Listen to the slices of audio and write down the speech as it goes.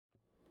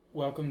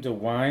Welcome to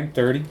Wine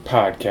 30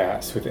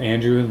 Podcast with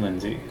Andrew and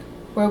Lindsay,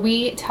 where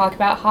we talk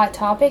about hot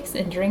topics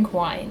and drink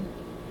wine.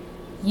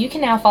 You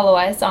can now follow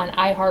us on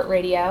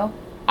iHeartRadio,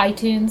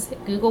 iTunes,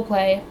 Google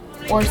Play,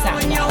 or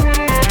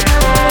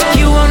SoundCloud.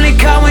 You only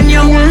call when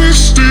you're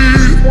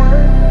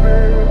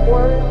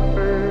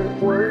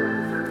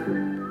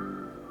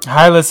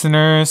Hi,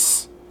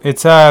 listeners.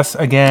 It's us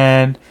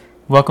again.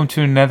 Welcome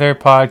to another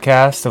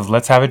podcast of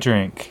Let's Have a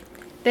Drink.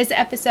 This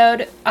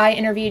episode, I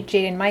interviewed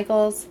Jaden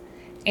Michaels,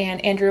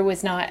 and Andrew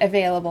was not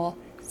available,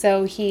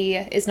 so he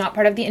is not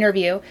part of the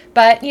interview.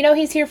 But,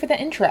 he's here for the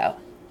intro.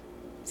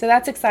 So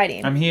that's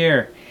exciting. I'm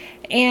here.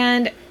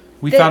 And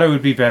we thought it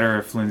would be better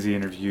if Lindsay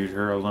interviewed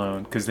her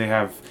alone, because they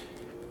have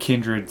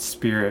kindred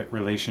spirit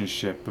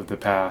relationship of the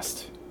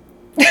past.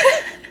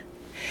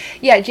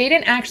 Yeah,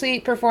 Jaden actually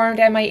performed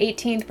at my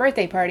 18th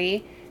birthday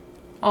party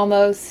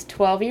almost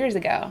 12 years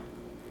ago.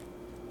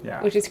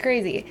 Yeah. Which is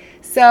crazy.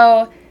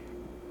 So,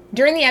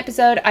 during the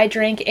episode, I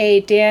drank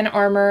a Dan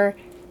Armour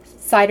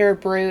Cider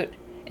Brut.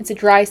 It's a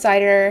dry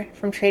cider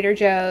from Trader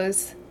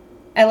Joe's.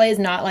 LA is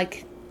not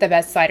like the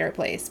best cider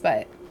place,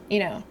 but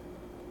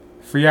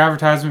Free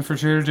advertisement for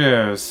Trader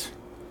Joe's.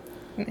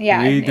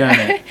 Yeah. We done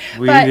it.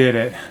 We did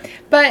it.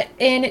 But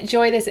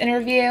enjoy this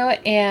interview,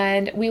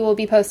 and we will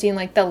be posting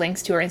the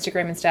links to our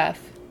Instagram and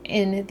stuff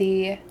in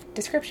the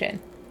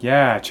description.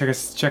 Yeah,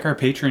 check our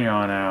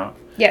Patreon out.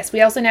 Yes, we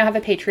also now have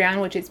a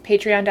Patreon, which is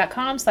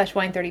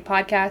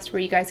patreon.com/wine30podcast, where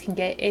you guys can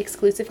get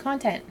exclusive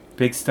content.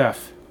 Big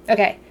stuff.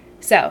 Okay,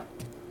 so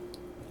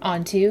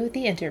on to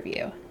the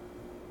interview.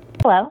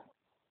 Hello.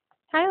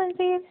 Hi,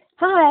 Lindsay.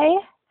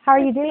 Hi. How are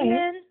you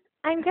doing?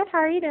 I'm good. How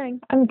are you doing?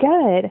 I'm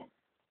good.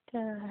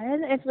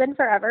 Good. It's been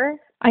forever.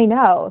 I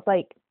know,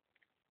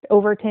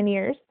 over 10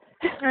 years.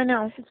 I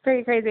know. It's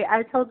pretty crazy.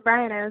 I told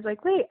Brian, I was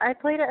like, wait, I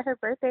played at her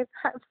birthday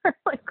for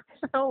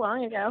so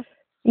long ago.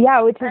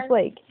 Yeah, which is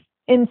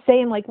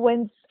insane.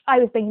 When I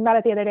was thinking about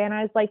it the other day, and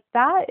I was like,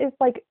 that is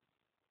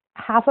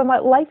half of my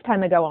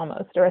lifetime ago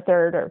almost, or a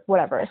third, or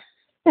whatever.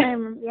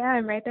 I'm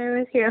right there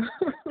with you.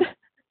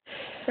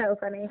 So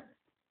funny.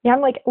 Yeah,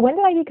 I'm when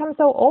did I become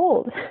so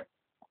old?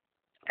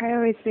 I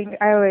always say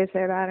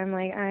that. I'm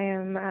I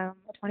am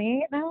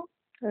 28 now.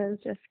 So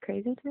it's just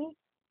crazy to me.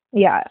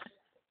 Yeah.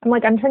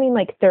 I'm turning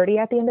 30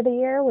 at the end of the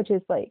year, which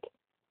is I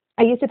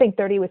used to think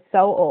 30 was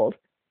so old.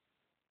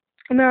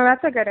 No,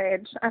 that's a good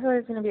age. I feel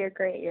it's going to be a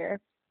great year.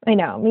 I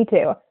know, me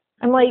too.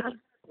 I'm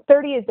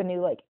 30 is the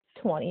new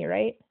 20,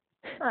 right?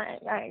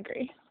 I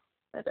agree.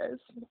 It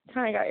is.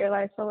 Kind of got your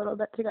life a little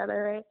bit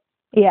together, right?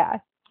 Yeah.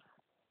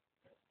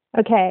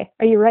 Okay.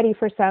 Are you ready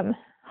for some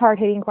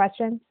hard-hitting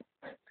questions?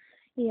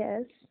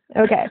 Yes.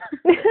 Okay.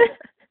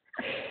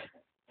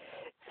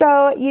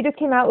 So you just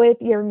came out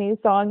with your new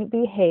song,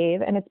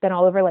 Behave, and it's been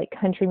all over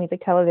country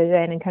music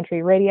television and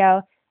country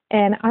radio.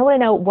 And I want to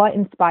know what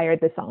inspired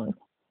the song.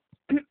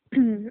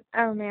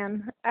 Oh,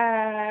 man.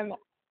 I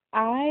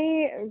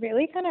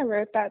really kind of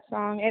wrote that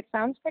song. It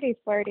sounds pretty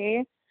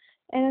flirty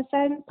in a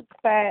sense,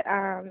 but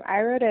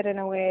I wrote it in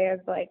a way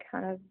of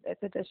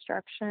it's a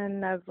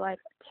destruction of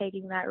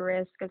taking that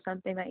risk of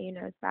something that you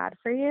know is bad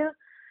for you.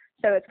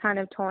 So it's kind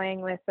of toying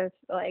with this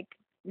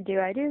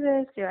do I do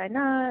this? Do I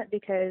not?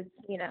 Because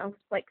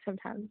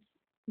sometimes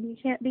you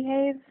can't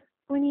behave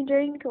when you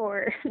drink,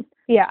 or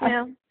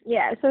yeah,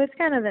 yeah. So it's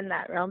kind of in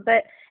that realm,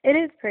 but it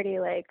is pretty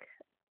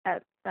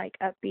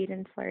upbeat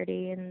and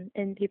flirty,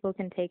 and people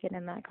can take it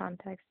in that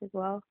context as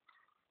well.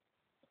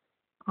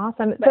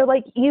 Awesome. But, so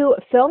you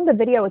filmed the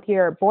video with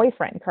your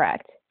boyfriend,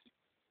 correct?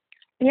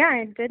 Yeah,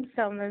 I did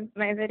film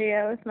my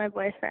video with my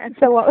boyfriend.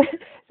 So what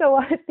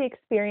was the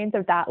experience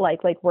of that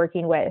like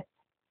working with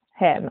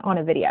him on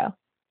a video?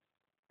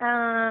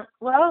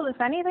 Well, the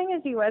funny thing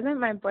is he wasn't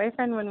my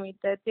boyfriend when we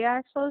did the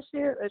actual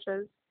shoot, which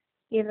was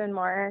even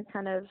more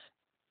kind of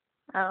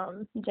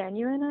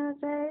genuine, I would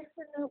say.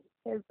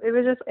 It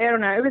was just, I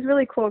don't know, it was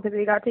really cool because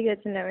we got to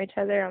get to know each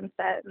other on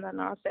set, and then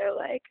also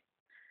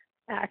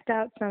act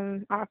out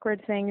some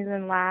awkward things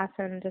and laugh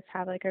and just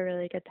have a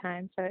really good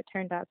time. So it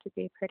turned out to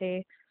be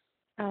pretty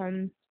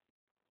I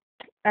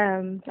don't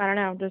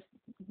know, just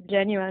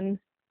genuine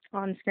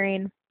on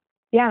screen.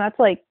 Yeah, that's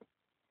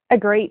a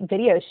great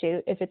video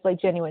shoot if it's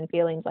genuine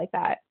feelings like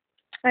that.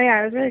 Oh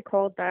yeah, it was really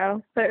cold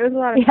though, but it was a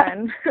lot of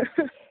fun.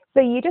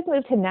 So you just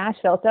moved to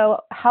Nashville.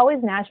 So how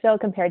is Nashville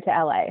compared to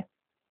LA?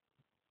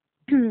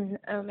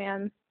 Oh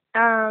man,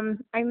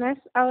 I miss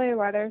LA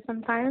weather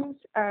sometimes.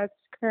 It's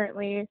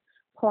currently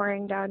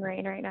pouring down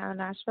rain right now in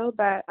Nashville,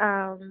 but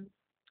I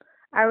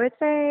would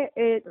say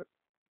it's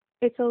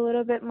a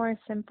little bit more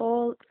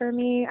simple for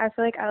me. I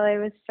feel LA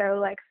was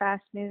so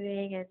fast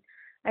moving, and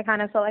I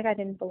kind of felt I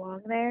didn't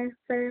belong there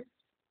for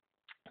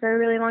a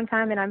really long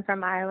time. And I'm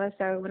from Iowa,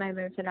 so when I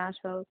moved to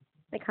Nashville,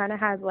 it kind of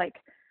has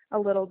a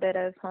little bit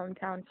of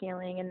hometown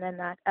feeling, and then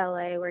that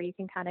LA where you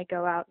can kind of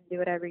go out and do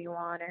whatever you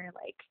want, or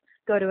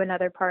go to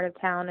another part of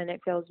town, and it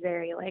feels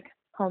very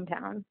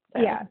hometown.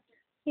 So,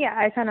 yeah,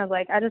 I kind of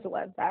I just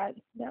love that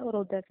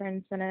little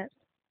difference in it.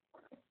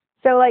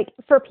 So,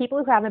 for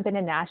people who haven't been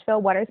in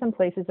Nashville, what are some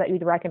places that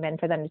you'd recommend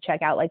for them to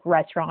check out,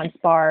 restaurants,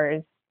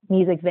 bars,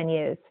 music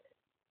venues?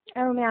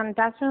 Oh man,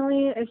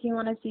 definitely if you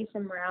want to see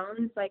some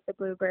rounds like the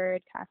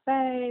Bluebird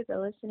Cafe, the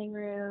Listening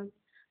Room,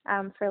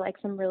 for like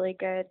some really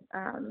good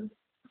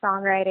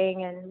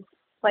songwriting and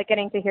like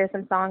getting to hear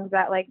some songs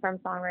that like from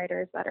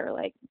songwriters that are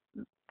like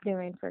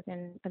doing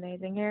freaking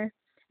amazing here.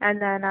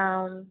 And then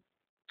I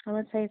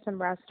would say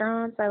some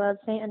restaurants. I love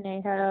Saint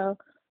Anejo,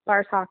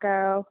 Bar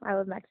Taco. I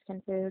love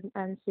Mexican food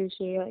and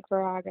sushi like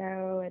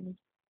Virago and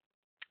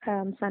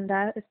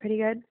Sunda is pretty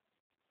good.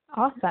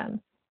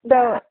 Awesome. Yeah.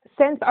 So,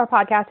 since our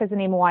podcast has the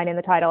name wine in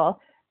the title,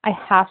 I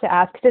have to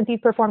ask, since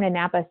you've performed in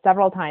Napa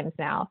several times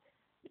now,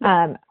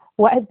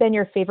 what has been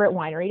your favorite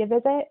winery to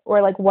visit,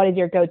 or like what is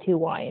your go-to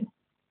wine?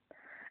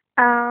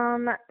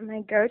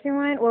 My go-to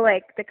wine, well,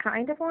 like the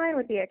kind of wine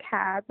would be a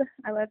cab.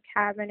 I love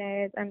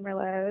Cabernets and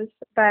Merlots,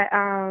 but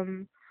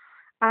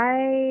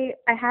I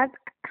had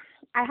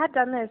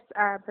done this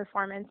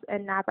performance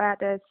in Napa at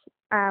this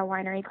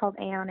winery called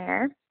Aeon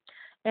Air,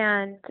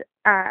 and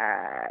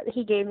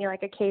he gave me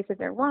like a case of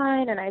their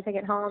wine, and I took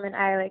it home, and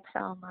I like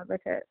fell in love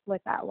with it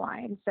with that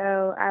wine.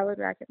 So I would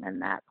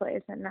recommend that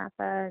place in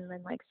Napa, and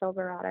then like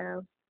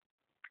Silverado.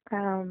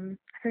 I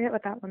forget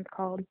what that one's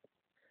called.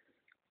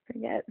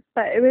 Forget,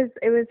 but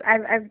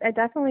I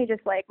definitely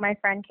just like my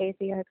friend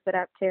Casey hooks it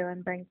up too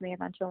and brings me a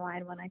bunch of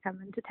wine when I come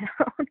into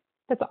town.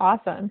 That's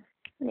awesome.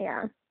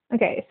 Yeah.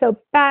 Okay, so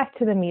back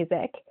to the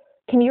music.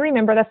 Can you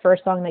remember the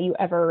first song that you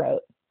ever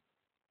wrote?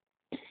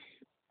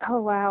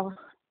 Oh wow.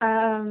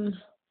 The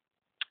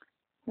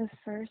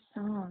first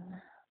song.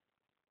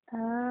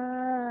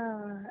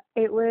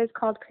 It was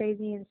called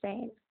Crazy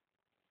Insane,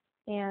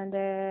 and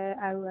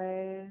I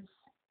was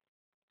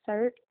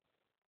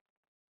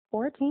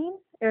 14.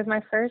 It was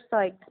my first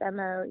like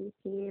demo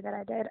EP that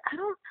I did.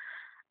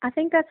 I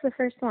think that's the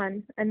first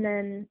one. And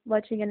then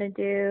What You Gonna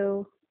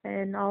Do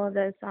and all of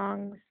those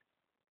songs.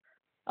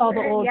 All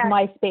the old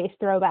MySpace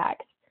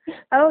throwbacks.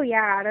 Oh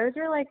yeah, those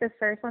were like the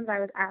first ones I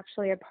was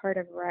actually a part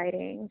of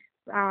writing.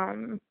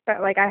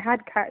 But like I had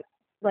cut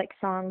like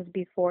songs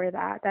before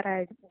that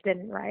I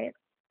didn't write.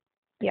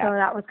 Yeah. So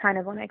that was kind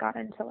of when I got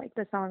into like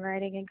the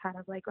songwriting and kind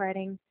of like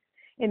writing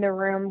in the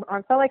room.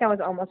 I felt like I was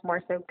almost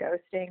more so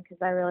ghosting because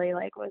I really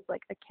like was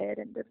like a kid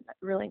and didn't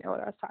really know what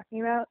I was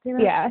talking about too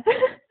much. Yeah.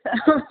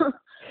 So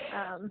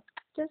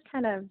just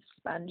kind of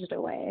sponged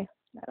away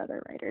at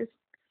other writers.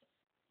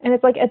 And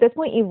it's like at this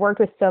point you've worked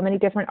with so many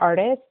different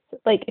artists.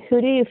 Like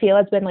who do you feel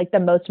has been like the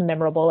most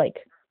memorable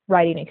like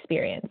writing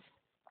experience?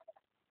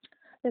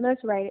 The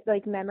most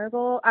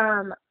memorable.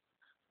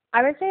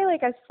 I would say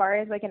like as far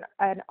as like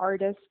an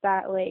artist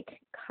that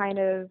like kind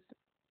of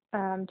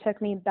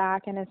took me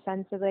back in a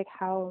sense of like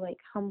how like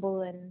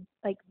humble and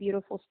like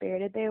beautiful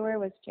spirited they were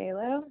was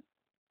J-Lo.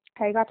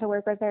 I got to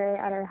work with her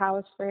at her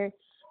house for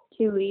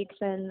 2 weeks,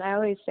 and I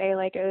always say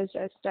like it was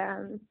just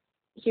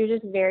she was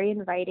just very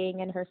inviting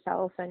in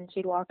herself, and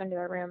she'd walk into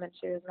the room and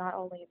she was not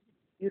only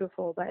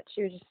beautiful but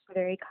she was just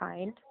very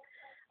kind.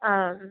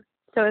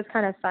 So it's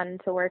kind of fun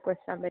to work with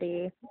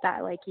somebody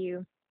that like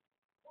you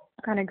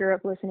kind of grew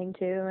up listening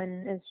to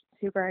and is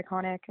super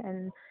iconic,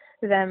 and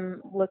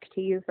them look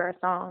to you for a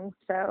song.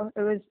 So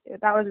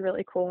that was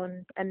really cool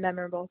and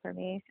memorable for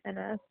me in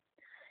a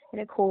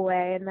cool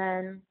way. And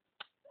then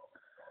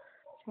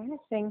I'm trying to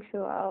think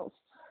who else.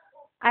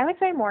 I would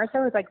say more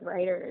so with like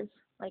writers.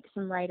 Like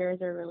some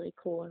writers are really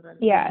cool and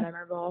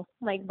memorable.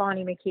 Like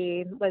Bonnie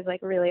McKee was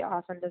like really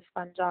awesome to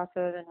sponge off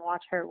of and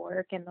watch her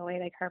work and the way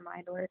like her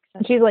mind works.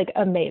 And she's like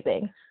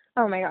amazing.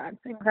 Oh my God,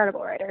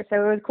 incredible writer. So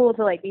it was cool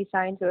to like be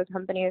signed to a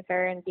company with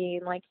her and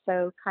being like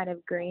so kind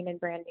of green and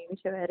brand new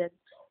to it and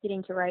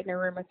getting to write in a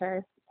room with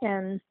her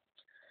and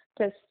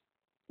just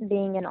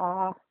being in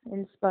awe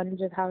and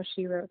sponge of how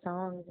she wrote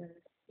songs and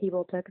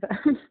people took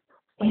them.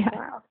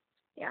 Wow.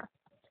 Yeah.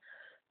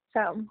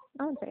 So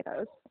I would say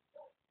those.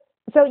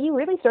 So you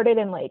really started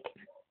in like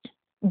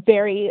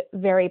very,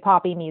 very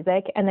poppy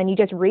music, and then you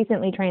just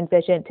recently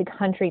transitioned to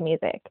country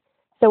music.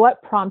 So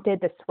what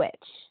prompted the switch?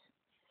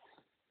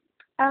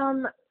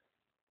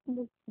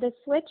 The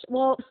switch,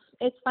 well,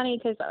 it's funny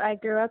because I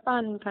grew up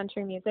on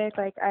country music.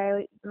 Like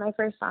my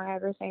first song I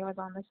ever sang was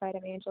On the Side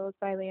of Angels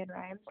by LeAnn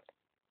Rimes.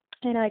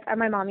 And like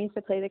my mom used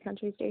to play the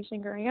country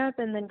station growing up,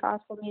 and then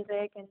gospel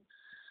music, and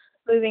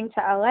moving to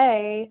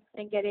LA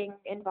and getting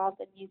involved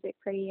in music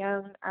pretty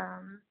young.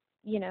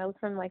 You know,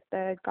 from like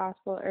the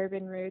gospel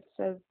urban roots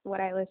of what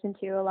I listened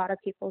to, a lot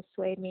of people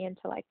swayed me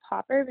into like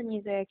pop urban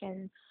music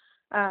and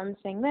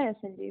sing this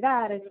and do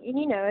that. And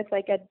you know, it's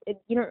like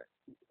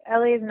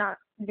LA is not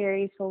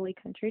very solely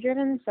country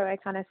driven, so I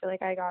kind of feel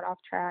like I got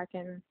off track,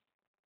 and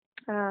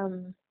I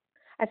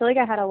feel like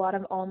I had a lot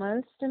of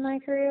almost in my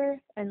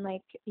career, and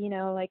like, you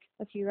know, like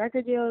a few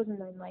record deals,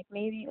 and then like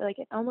maybe like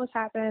it almost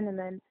happened, and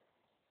then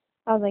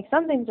I was like,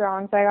 something's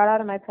wrong. So I got out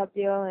of my pub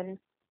deal and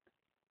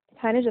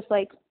kind of just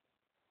like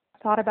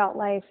thought about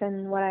life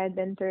and what I had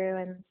been through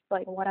and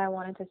like what I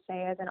wanted to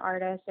say as an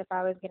artist if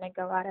I was going to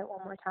go at it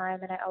one more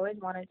time. And I always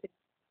wanted to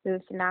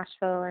move to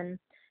Nashville and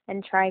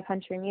try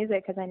country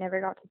music because I never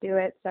got to do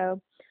it.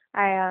 So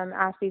I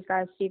asked these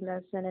guys, Steve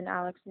Mosin and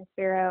Alex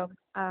Nespiro,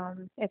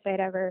 if they'd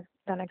ever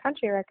done a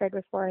country record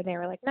before, and they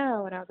were like,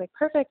 no. And I was like,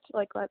 perfect.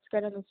 Like, let's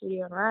get in the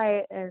studio and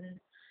write and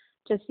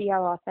just see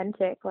how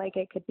authentic like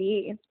it could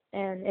be.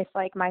 And if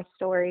like my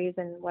stories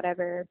and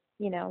whatever,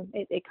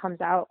 it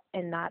comes out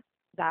in that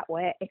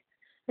way.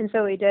 And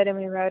so we did, and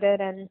we wrote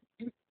it, and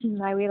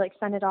we like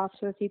sent it off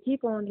to a few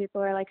people, and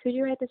people were like, who'd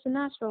you write this in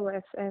Nashville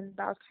with? And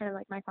that was kind of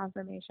like my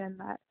confirmation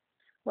that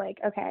like,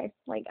 okay,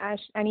 like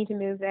I need to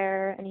move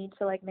there. I need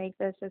to like make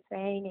this a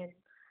thing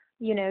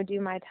and, do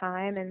my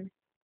time. And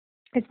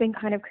it's been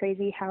kind of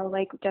crazy how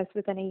like just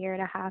within a year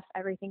and a half,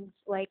 everything's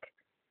like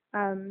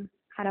kind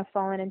of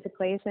fallen into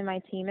place, and my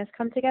team has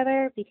come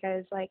together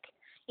because like,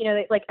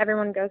 like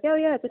everyone goes, oh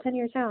yeah, it's a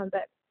 10-year town.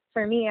 But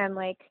for me, I'm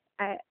like,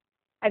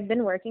 I've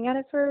been working at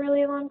it for a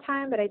really long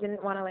time, but I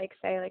didn't want to like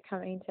say like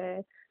coming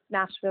to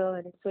Nashville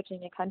and switching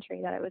to country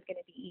that it was going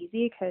to be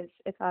easy, because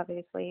it's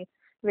obviously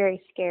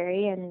very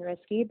scary and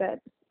risky. But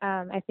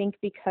I think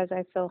because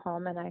I feel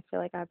home and I feel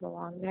like I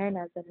belong there and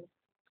I've been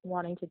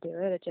wanting to do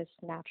it, it just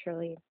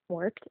naturally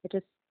worked.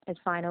 It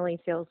finally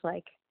feels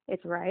like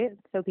it's right.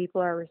 So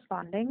people are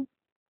responding.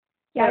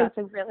 Yeah, it's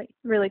a really,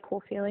 really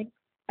cool feeling.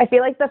 I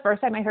feel like the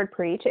first time I heard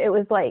Preach, it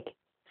was like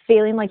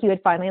feeling like you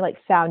had finally like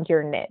found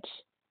your niche.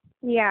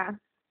 Yeah.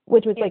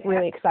 Which was like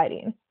really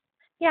exciting.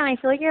 Yeah, and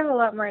I feel like you have a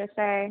lot more to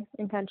say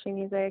in country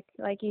music.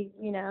 Like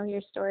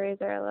your stories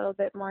are a little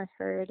bit more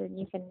heard, and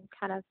you can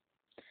kind of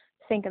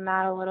think them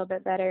out a little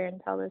bit better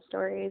and tell the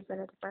stories in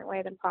a different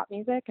way than pop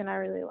music, and I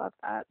really love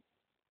that.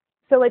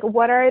 So like,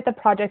 what are the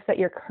projects that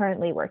you're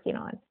currently working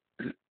on?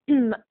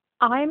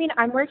 I mean,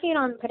 I'm working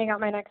on putting out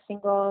my next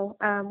single.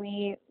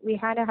 We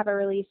had to have a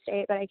release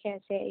date, but I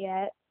can't say it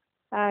yet.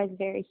 It's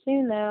very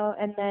soon though,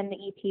 and then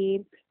the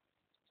EP.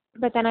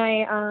 But then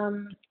I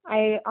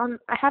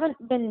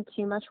haven't been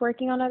too much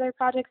working on other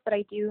projects, but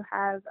I do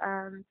have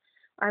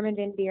Armin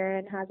van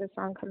Buuren has a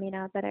song coming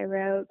out that I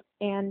wrote,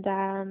 and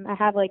I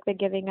have like the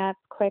Giving Up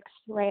clicks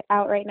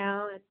out right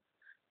now,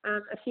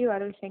 and a few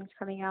other things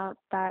coming out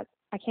that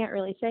I can't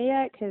really say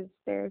yet because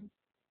they're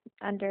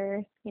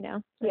under,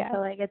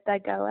 until I get the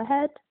go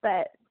ahead.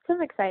 But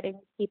some exciting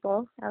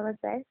people, I would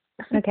say.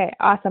 Okay,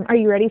 awesome. Are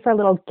you ready for a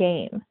little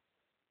game?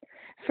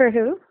 For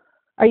who?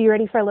 Are you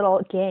ready for a little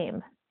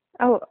game?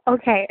 Oh,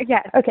 okay.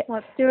 Yes. Okay.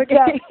 Let's do a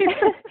game.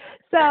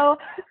 So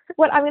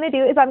what I'm going to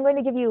do is I'm going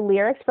to give you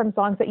lyrics from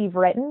songs that you've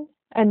written,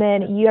 and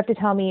then you have to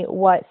tell me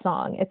what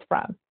song it's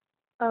from.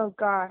 Oh,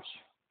 gosh.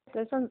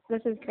 This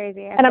is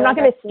crazy. And I'm not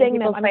going to sing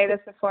them. I've played this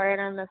before,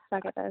 and I'm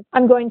stuck at this.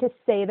 I'm going to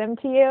say them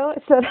to you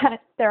so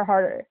that they're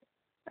harder.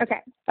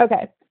 Okay.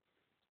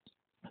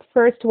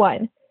 First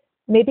one.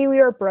 Maybe we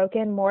were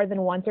broken more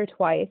than once or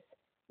twice.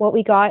 What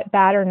we got,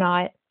 bad or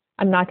not,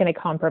 I'm not going to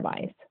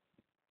compromise.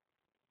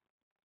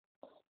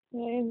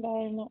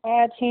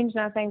 Change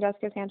Nothing,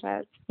 Jessica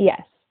Sanchez.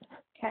 Yes.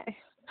 Okay.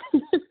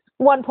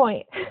 1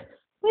 point.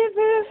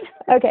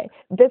 Okay,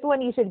 this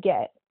one you should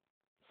get.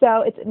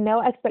 So it's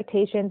No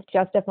Expectations,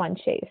 Just a Fun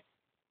Chase.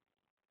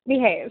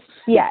 Behave.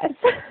 Yes.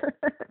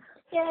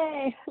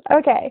 Yay.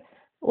 Okay,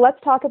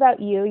 Let's Talk About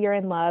You, You're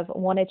in Love,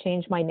 Want to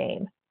Change My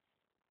Name.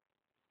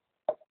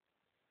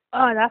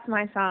 Oh, that's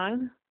my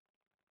song.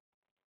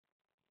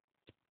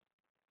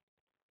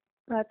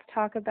 Let's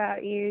Talk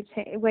About You.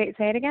 Wait,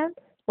 say it again.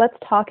 Let's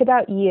Talk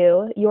About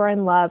You, You're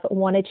in Love,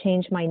 Want to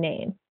Change My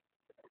Name.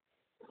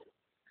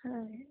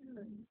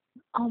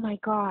 Oh my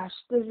gosh,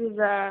 this is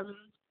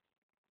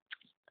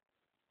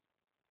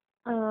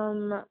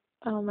oh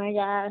my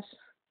gosh.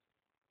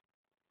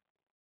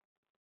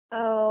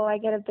 Oh, I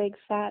get a big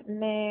fat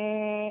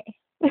nay.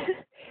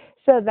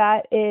 So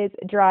that is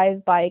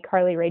Drive by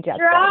Carly Rae Jepsen.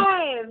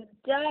 Drive,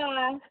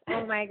 duh.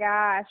 Oh my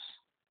gosh.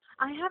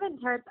 I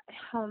haven't heard.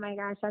 Oh my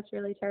gosh, that's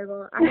really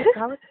terrible.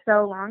 That was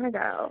so long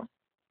ago.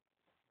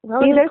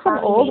 These are some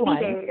old ones.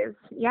 Days.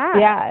 Yeah.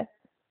 Yeah.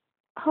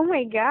 Oh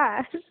my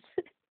gosh.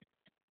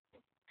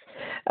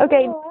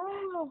 Okay.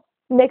 Oh.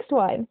 Next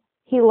one.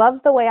 He loves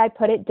the way I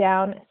put it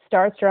down,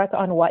 starstruck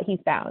on what he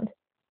found.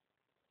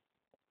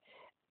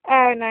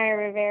 Oh, Naya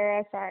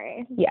Rivera,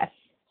 sorry. Yes.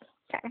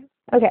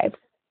 Okay.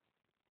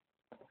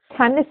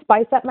 Time to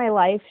spice up my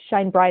life,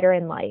 shine brighter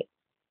in light.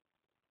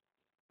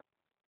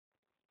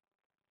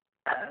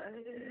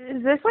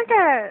 Is this like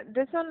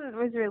this one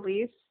was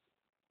released?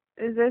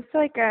 Is this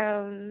like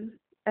a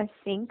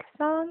sync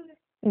song?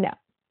 No.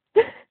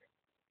 Say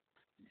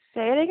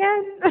it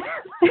again.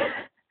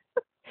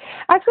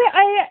 Actually,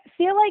 I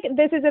feel like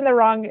this is in the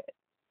wrong,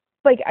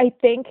 I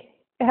think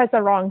it has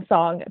the wrong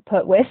song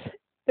put with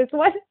this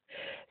one.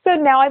 So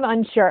now I'm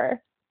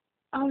unsure.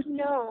 Oh,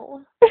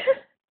 no.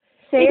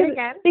 Say it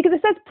again. Because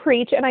it says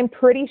Preach, and I'm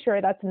pretty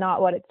sure that's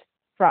not what it's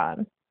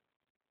from.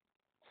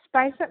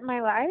 Spice Up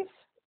My Life?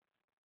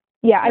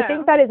 Yeah, No. I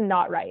think that is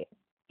not right.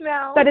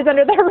 No. That is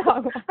under the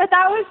wrong one. But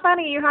that was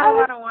funny. You had a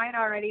lot of wine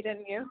already,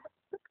 didn't you?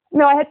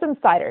 No, I had some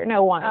cider.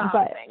 No wine.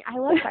 But Dang. I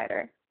love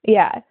cider.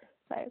 Yeah.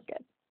 Cider's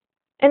good.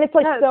 And it's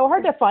so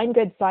hard to find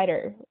good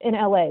cider in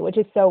LA, which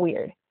is so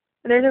weird.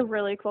 There's a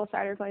really cool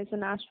cider place in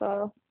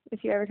Nashville.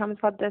 if you ever come.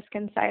 It's called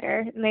Discon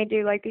Cider, and they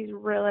do like these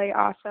really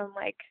awesome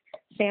like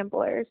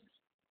samplers.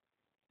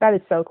 That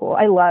is so cool.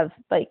 I love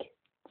like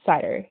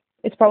cider.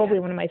 It's probably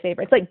Yeah. one of my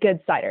favorites. Like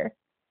good cider.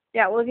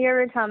 Yeah, well, if you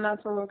ever come,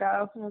 that's where we'll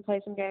go. We'll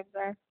play some games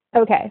there.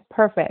 Okay,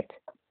 perfect.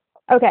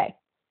 Okay,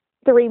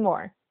 3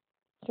 more.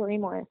 3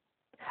 more.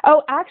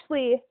 Oh,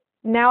 actually,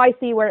 now I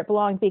see where it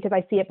belongs because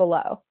I see it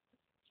below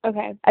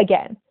Okay.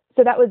 again.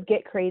 So that was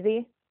Get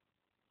Crazy.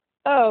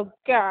 Oh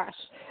gosh,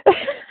 that's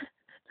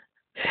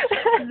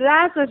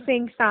a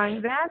sync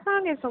song. That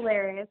song is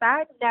hilarious. I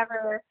would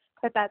never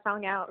put that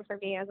song out for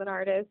me as an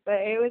artist, but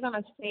it was on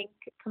a sync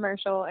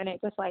commercial, and it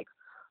just like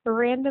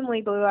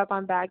randomly blew up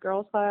on Bad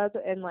Girls Club,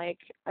 and like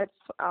I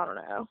don't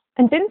know.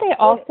 And didn't they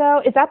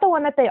also, is that the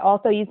one that they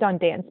also used on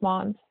Dance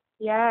Moms?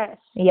 Yes.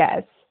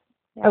 Yes.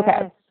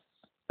 Okay.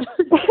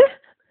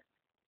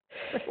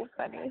 So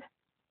funny.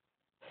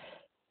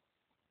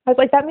 I was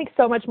like, that makes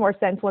so much more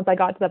sense once I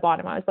got to the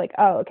bottom. I was like,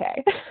 oh,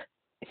 okay.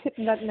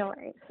 No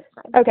worries. It's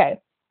fine. Okay.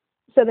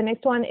 So the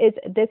next one is,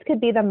 this could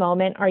be the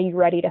moment. Are you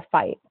ready to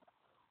fight?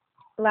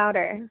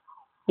 Louder.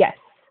 Yes.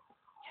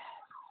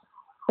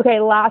 Okay,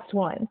 last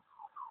one.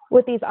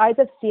 With these eyes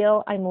of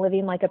steel, I'm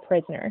living like a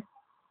prisoner.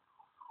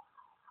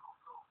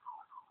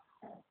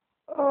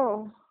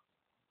 Oh.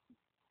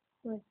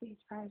 With these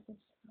eyes of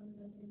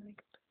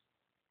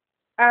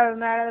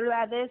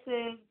this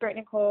is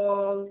Brittany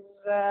Cole's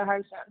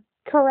Hearthstone.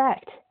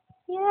 Correct.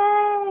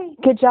 Yay!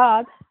 Good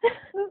job.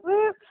 Whoop,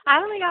 whoop. I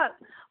only got,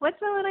 what's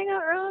the one I got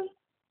wrong?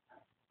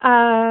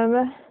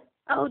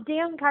 Oh,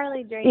 damn,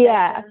 Carly Drake.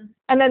 Yeah.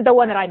 And then the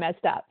one that I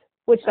messed up,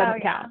 which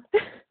doesn't yeah. count.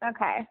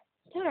 Okay.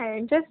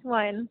 Darn, just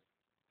one.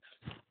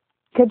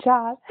 Good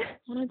job. I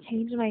want to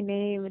change my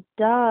name.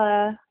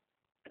 Duh.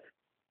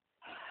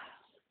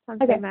 I'm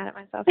so Okay. mad at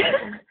myself right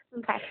now.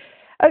 Okay.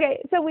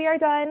 Okay, so we are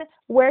done.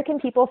 Where can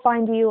people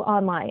find you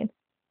online?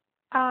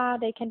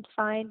 They can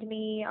find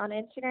me on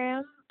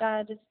Instagram,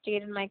 just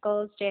Jaden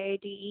Michaels,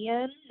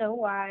 Jaden, no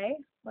Y,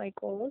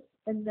 Michaels.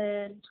 And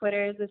then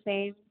Twitter is the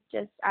same,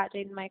 just at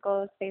Jaden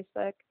Michaels.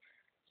 Facebook,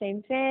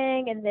 same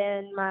thing. And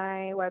then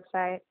my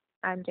website,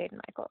 I'm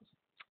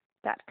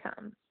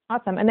jadenmichaels.com.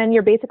 Awesome. And then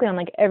you're basically on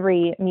like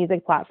every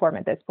music platform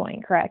at this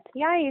point, correct?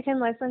 Yeah, you can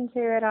listen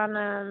to it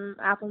on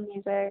Apple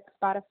Music,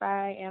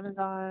 Spotify,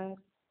 Amazon.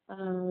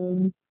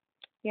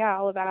 Yeah,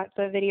 all of that.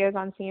 The video's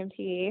on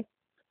CMT.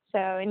 So,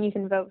 and you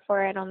can vote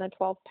for it on the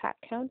 12 pack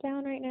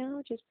countdown right now,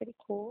 which is pretty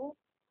cool.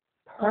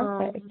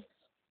 Perfect.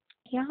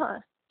 Yeah,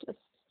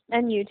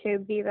 and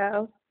YouTube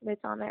Vivo,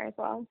 it's on there as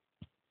well.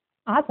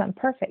 Awesome.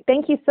 Perfect.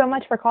 Thank you so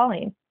much for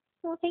calling.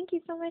 Well, thank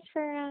you so much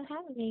for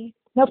having me.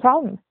 No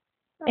problem.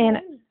 And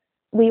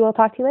we will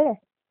talk to you later.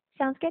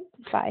 Sounds good.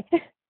 Bye.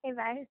 Hey,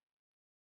 bye.